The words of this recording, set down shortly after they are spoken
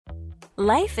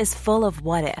Life is full of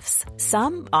what-ifs.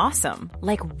 Some awesome,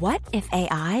 like what if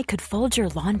AI could fold your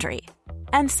laundry?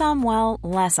 And some, well,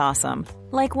 less awesome,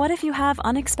 like what if you have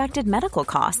unexpected medical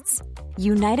costs?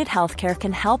 United Healthcare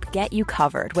can help get you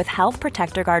covered with Health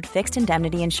Protector Guard fixed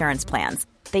indemnity insurance plans.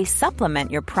 They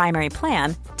supplement your primary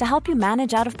plan to help you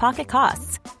manage out-of-pocket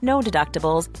costs. No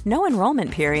deductibles, no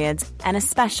enrollment periods, and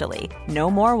especially no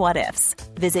more what-ifs.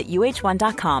 Visit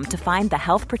uh1.com to find the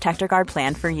Health Protector Guard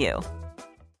plan for you.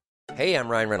 Hey, I'm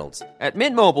Ryan Reynolds. At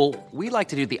Mint Mobile, we like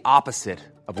to do the opposite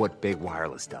of what Big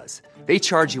Wireless does. They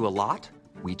charge you a lot,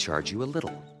 we charge you a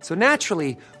little. So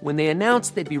naturally, when they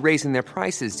announced they'd be raising their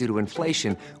prices due to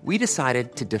inflation, we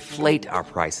decided to deflate our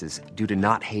prices due to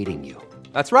not hating you.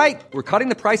 That's right. We're cutting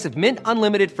the price of Mint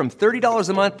Unlimited from $30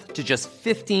 a month to just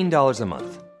 $15 a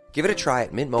month. Give it a try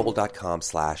at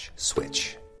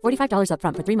mintmobile.com/switch. $45 up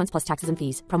front for 3 months plus taxes and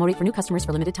fees. Promo rate for new customers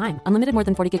for limited time. Unlimited more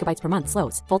than 40 gigabytes per month.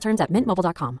 Slows full terms at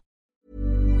mintmobile.com.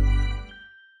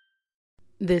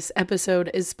 This episode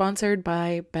is sponsored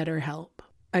by BetterHelp.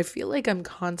 I feel like I'm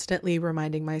constantly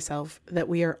reminding myself that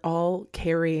we are all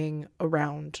carrying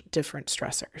around different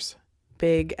stressors,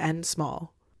 big and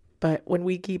small. But when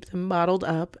we keep them bottled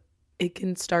up, it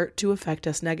can start to affect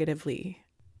us negatively.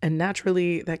 And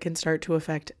naturally, that can start to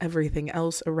affect everything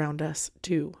else around us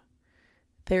too.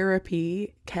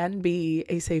 Therapy can be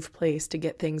a safe place to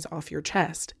get things off your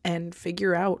chest and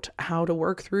figure out how to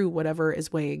work through whatever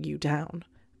is weighing you down.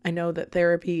 I know that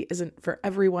therapy isn't for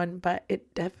everyone, but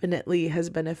it definitely has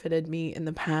benefited me in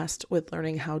the past with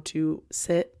learning how to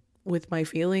sit with my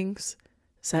feelings,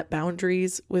 set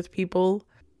boundaries with people,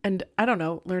 and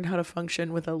learn how to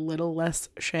function with a little less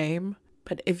shame.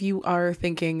 But if you are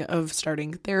thinking of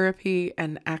starting therapy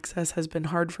and access has been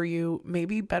hard for you,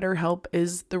 maybe BetterHelp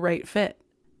is the right fit.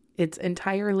 It's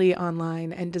entirely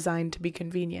online and designed to be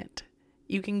convenient.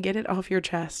 You can get it off your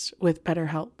chest with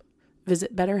BetterHelp.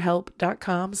 Visit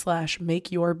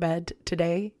betterhelp.com/makeyourbed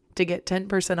today to get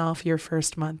 10% off your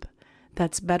first month.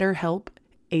 That's BetterHelp,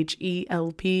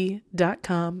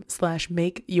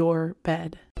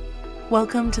 HELP.com/makeyourbed.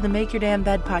 Welcome to the Make Your Damn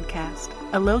Bed podcast,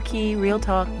 a low-key,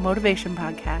 real-talk motivation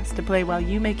podcast to play while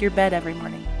you make your bed every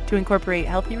morning to incorporate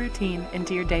healthy routine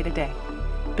into your day-to-day.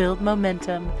 Build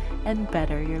momentum and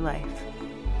better your life.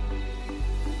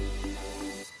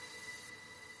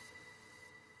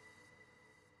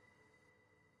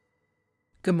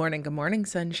 Good morning,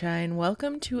 sunshine.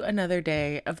 Welcome to another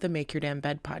day of the Make Your Damn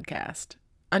Bed podcast.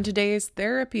 On today's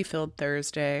therapy-filled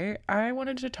Thursday, I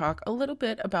wanted to talk a little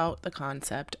bit about the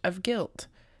concept of guilt.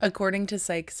 According to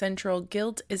Psych Central,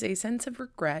 guilt is a sense of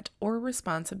regret or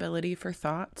responsibility for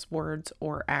thoughts, words,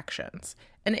 or actions.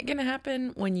 And it can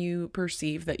happen when you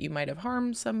perceive that you might have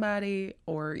harmed somebody,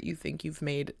 or you think you've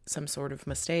made some sort of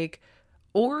mistake,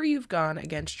 or you've gone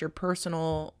against your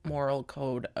personal moral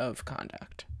code of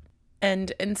conduct.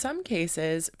 And in some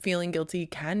cases, feeling guilty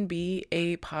can be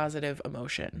a positive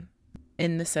emotion,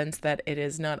 in the sense that it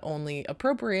is not only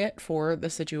appropriate for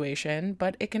the situation,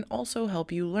 but it can also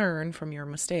help you learn from your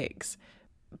mistakes.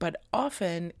 But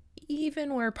often,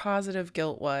 even where positive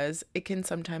guilt was, it can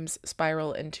sometimes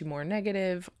spiral into more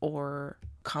negative or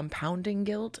compounding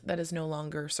guilt that is no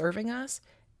longer serving us,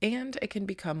 and it can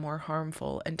become more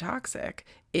harmful and toxic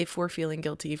if we're feeling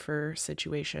guilty for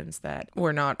situations that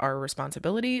were not our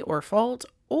responsibility or fault,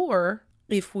 or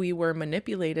if we were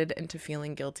manipulated into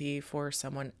feeling guilty for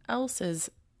someone else's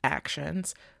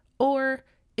actions, or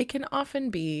it can often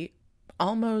be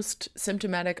almost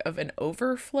symptomatic of an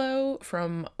overflow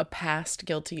from a past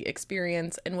guilty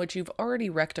experience in which you've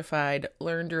already rectified,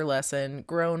 learned your lesson,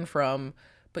 grown from,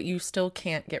 but you still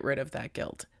can't get rid of that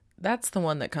guilt. That's the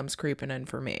one that comes creeping in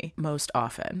for me most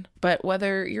often. But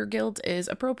whether your guilt is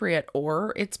appropriate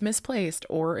or it's misplaced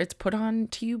or it's put on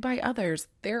to you by others,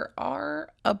 there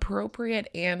are appropriate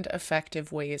and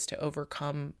effective ways to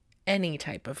overcome any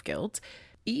type of guilt,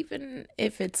 even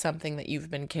if it's something that you've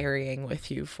been carrying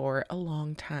with you for a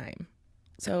long time.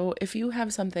 So if you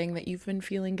have something that you've been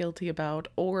feeling guilty about,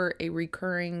 or a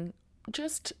recurring,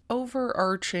 just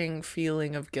overarching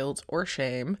feeling of guilt or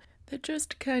shame that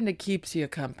just kind of keeps you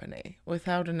company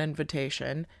without an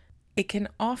invitation, it can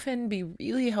often be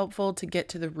really helpful to get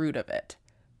to the root of it.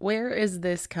 Where is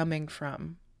this coming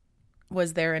from?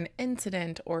 Was there an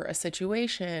incident or a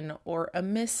situation or a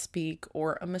misspeak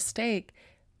or a mistake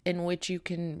in which you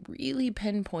can really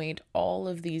pinpoint all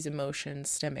of these emotions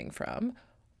stemming from?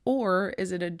 Or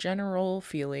is it a general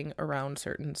feeling around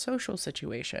certain social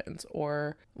situations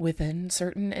or within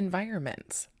certain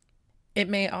environments? It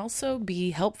may also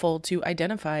be helpful to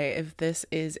identify if this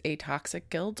is a toxic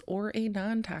guilt or a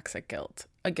non-toxic guilt,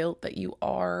 a guilt that you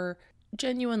are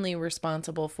genuinely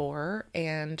responsible for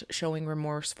and showing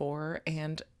remorse for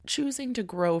and choosing to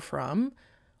grow from,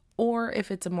 or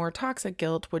if it's a more toxic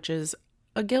guilt, which is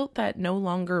a guilt that no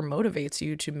longer motivates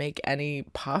you to make any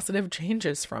positive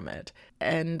changes from it.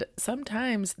 And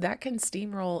sometimes that can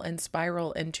steamroll and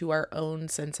spiral into our own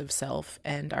sense of self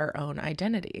and our own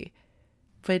identity.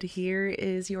 But here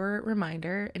is your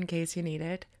reminder, in case you need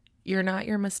it. You're not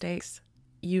your mistakes.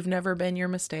 You've never been your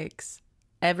mistakes.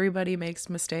 Everybody makes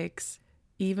mistakes.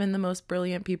 Even the most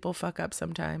brilliant people fuck up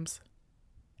sometimes.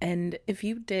 And if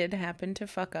you did happen to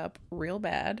fuck up real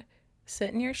bad,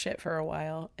 sit in your shit for a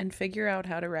while and figure out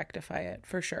how to rectify it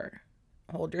for sure.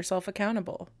 Hold yourself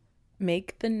accountable.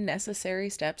 Make the necessary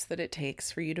steps that it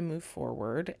takes for you to move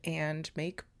forward and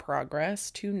make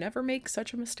progress to never make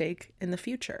such a mistake in the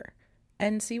future.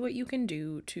 And see what you can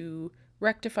do to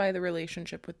rectify the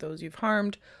relationship with those you've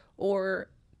harmed,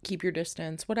 or keep your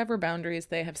distance. Whatever boundaries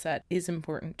they have set is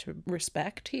important to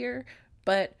respect here.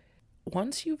 But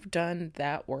once you've done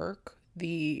that work,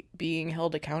 the being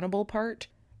held accountable part,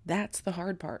 that's the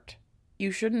hard part.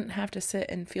 You shouldn't have to sit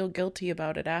and feel guilty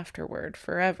about it afterward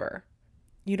forever.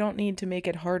 You don't need to make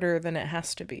it harder than it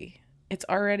has to be. It's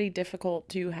already difficult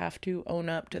to have to own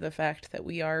up to the fact that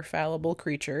we are fallible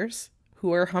creatures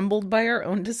who are humbled by our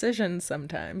own decisions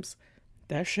sometimes.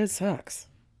 That shit sucks.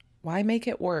 Why make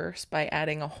it worse by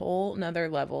adding a whole nother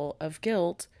level of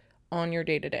guilt on your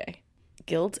day-to-day?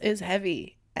 Guilt is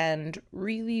heavy and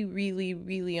really, really,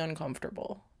 really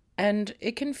uncomfortable. And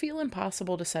it can feel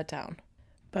impossible to set down.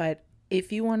 But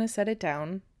if you want to set it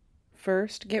down,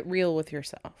 first get real with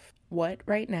yourself. What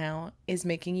right now is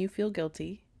making you feel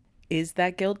guilty? Is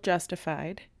that guilt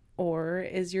justified? Or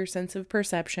is your sense of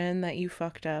perception that you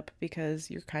fucked up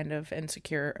because you're kind of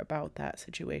insecure about that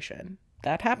situation?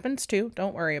 That happens too.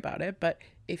 Don't worry about it. But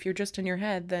if you're just in your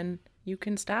head, then you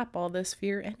can stop all this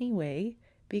fear anyway,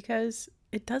 because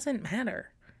it doesn't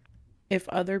matter. If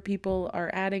other people are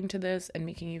adding to this and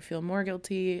making you feel more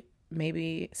guilty,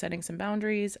 maybe setting some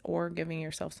boundaries or giving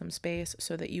yourself some space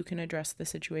so that you can address the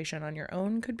situation on your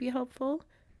own could be helpful.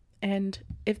 And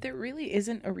if there really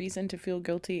isn't a reason to feel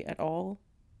guilty at all,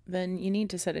 then you need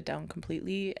to set it down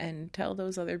completely and tell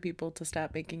those other people to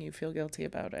stop making you feel guilty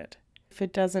about it. If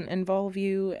it doesn't involve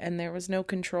you and there was no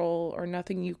control or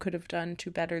nothing you could have done to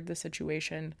better the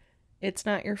situation, it's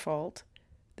not your fault.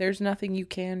 There's nothing you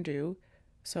can do,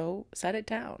 so set it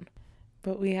down.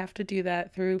 But we have to do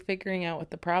that through figuring out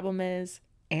what the problem is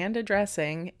and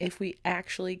addressing if we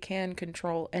actually can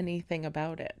control anything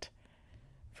about it.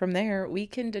 From there, we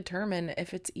can determine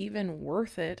if it's even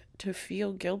worth it to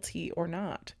feel guilty or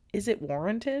not. Is it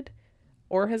warranted?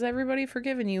 Or has everybody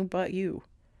forgiven you but you?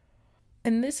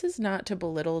 And this is not to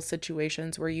belittle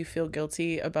situations where you feel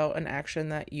guilty about an action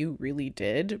that you really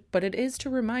did, but it is to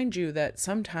remind you that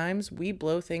sometimes we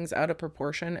blow things out of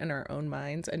proportion in our own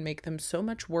minds and make them so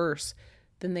much worse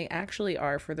than they actually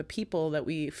are for the people that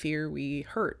we fear we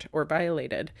hurt or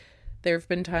violated. There have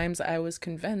been times I was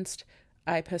convinced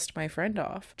I pissed my friend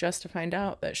off just to find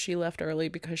out that she left early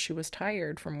because she was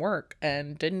tired from work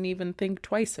and didn't even think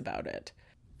twice about it.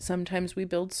 Sometimes we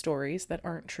build stories that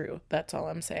aren't true, that's all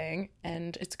I'm saying,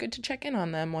 and it's good to check in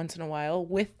on them once in a while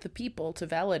with the people to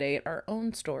validate our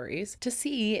own stories to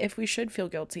see if we should feel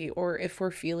guilty or if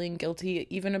we're feeling guilty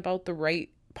even about the right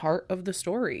part of the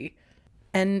story.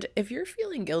 And if you're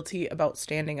feeling guilty about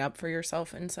standing up for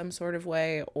yourself in some sort of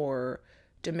way or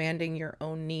demanding your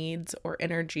own needs or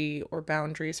energy or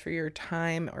boundaries for your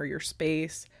time or your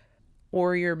space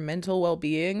or your mental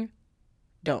well-being,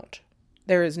 don't.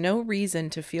 There is no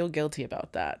reason to feel guilty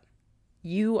about that.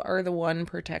 You are the one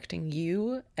protecting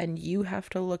you, and you have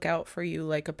to look out for you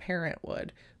like a parent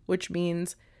would, which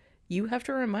means you have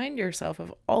to remind yourself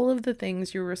of all of the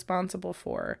things you're responsible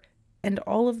for and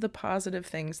all of the positive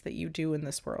things that you do in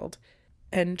this world,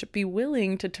 and be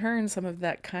willing to turn some of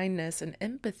that kindness and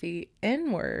empathy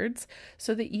inwards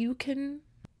so that you can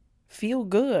feel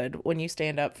good when you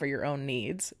stand up for your own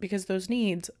needs, because those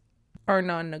needs are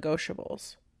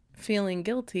non-negotiables. Feeling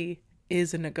guilty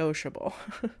is a negotiable.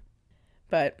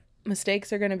 But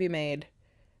mistakes are going to be made.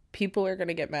 People are going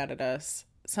to get mad at us.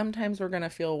 Sometimes we're going to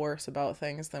feel worse about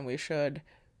things than we should.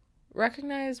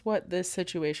 Recognize what this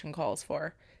situation calls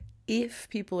for. If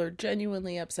people are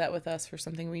genuinely upset with us for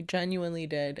something we genuinely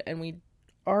did and we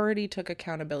already took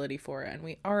accountability for it and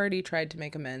we already tried to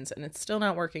make amends and it's still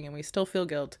not working and we still feel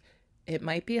guilt, it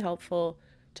might be helpful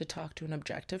to talk to an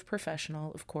objective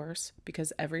professional, of course,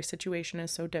 because every situation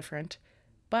is so different.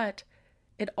 But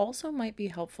it also might be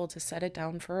helpful to set it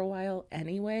down for a while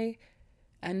anyway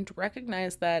and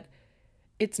recognize that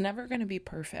it's never going to be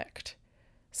perfect.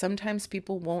 Sometimes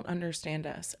people won't understand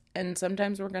us, and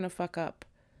sometimes we're going to fuck up.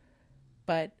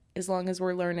 But as long as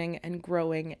we're learning and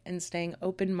growing and staying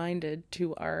open-minded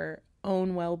to our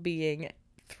own well-being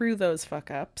through those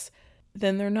fuck-ups,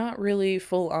 then they're not really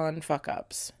full-on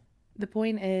fuck-ups. The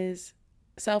point is,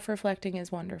 self-reflecting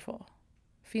is wonderful.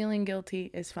 Feeling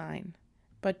guilty is fine,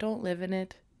 but don't live in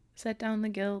it. Set down the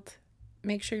guilt.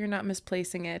 Make sure you're not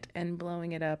misplacing it and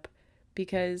blowing it up,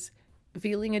 because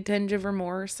feeling a tinge of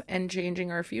remorse and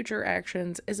changing our future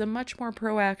actions is a much more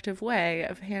proactive way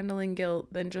of handling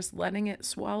guilt than just letting it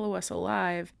swallow us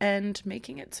alive and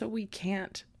making it so we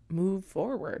can't move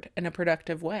forward in a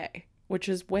productive way, which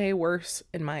is way worse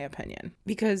in my opinion.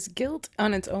 Because guilt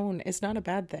on its own is not a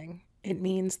bad thing. It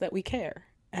means that we care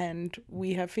and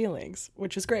we have feelings,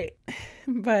 which is great.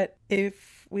 But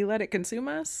if we let it consume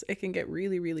us, it can get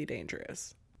really, really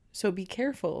dangerous. So be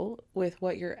careful with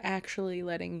what you're actually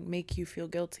letting make you feel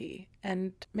guilty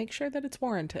and make sure that it's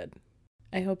warranted.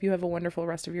 I hope you have a wonderful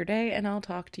rest of your day, and I'll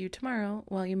talk to you tomorrow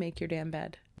while you make your damn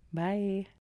bed. Bye.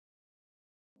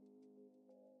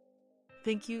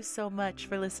 Thank you so much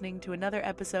for listening to another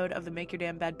episode of the Make Your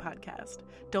Damn Bed podcast.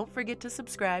 Don't forget to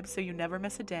subscribe so you never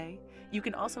miss a day. You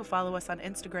can also follow us on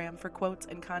Instagram for quotes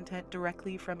and content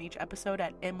directly from each episode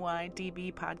at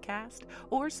MYDB Podcast,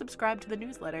 or subscribe to the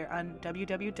newsletter on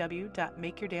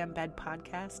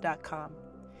www.makeyourdamnbedpodcast.com.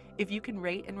 If you can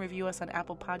rate and review us on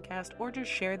Apple Podcast, or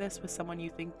just share this with someone you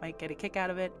think might get a kick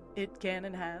out of it, it can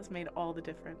and has made all the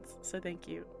difference. So thank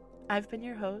you. I've been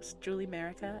your host, Julie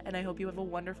Merica, and I hope you have a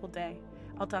wonderful day.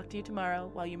 I'll talk to you tomorrow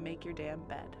while you make your damn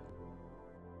bed.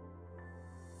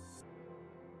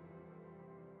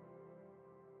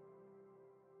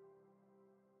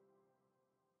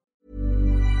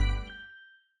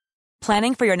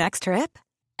 Planning for your next trip?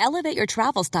 Elevate your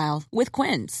travel style with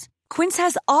Quince. Quince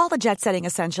has all the jet-setting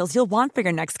essentials you'll want for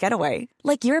your next getaway,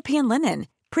 like European linen,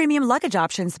 premium luggage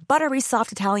options, buttery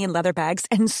soft Italian leather bags,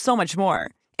 and so much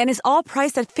more. And is all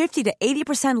priced at 50 to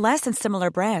 80% less than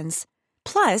similar brands.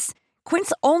 Plus,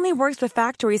 Quince only works with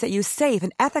factories that use safe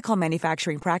and ethical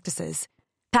manufacturing practices.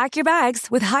 Pack your bags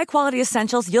with high-quality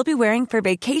essentials you'll be wearing for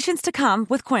vacations to come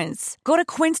with Quince. Go to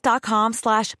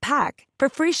quince.com/pack for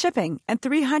free shipping and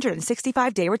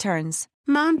 365-day returns.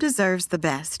 Mom deserves the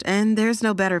best, and there's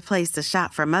no better place to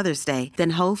shop for Mother's Day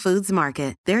than Whole Foods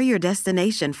Market. They're your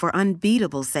destination for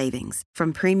unbeatable savings,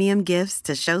 from premium gifts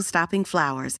to show-stopping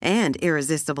flowers and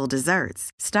irresistible desserts.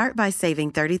 Start by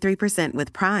saving 33%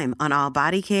 with Prime on all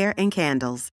body care and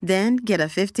candles. Then get a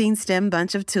 15-stem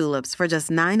bunch of tulips for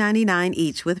just $9.99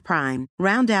 each with Prime.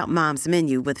 Round out Mom's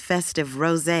menu with festive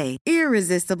rosé,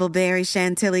 irresistible berry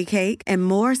chantilly cake, and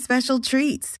more special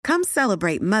treats. Come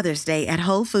celebrate Mother's Day at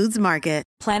Whole Foods Market.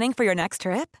 Planning for your next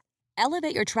trip?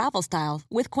 Elevate your travel style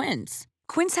with Quince.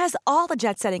 Quince has all the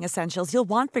jet-setting essentials you'll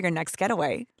want for your next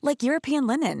getaway, like European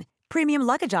linen, premium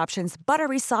luggage options,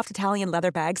 buttery soft Italian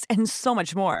leather bags, and so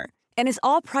much more. And is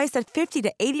all priced at 50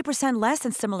 to 80% less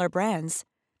than similar brands.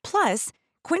 Plus,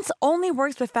 Quince only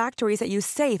works with factories that use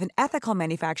safe and ethical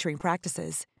manufacturing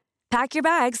practices. Pack your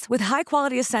bags with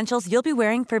high-quality essentials you'll be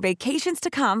wearing for vacations to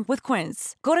come with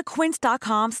Quince. Go to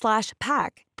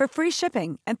quince.com/pack for free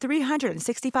shipping and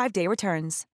 365-day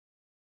returns.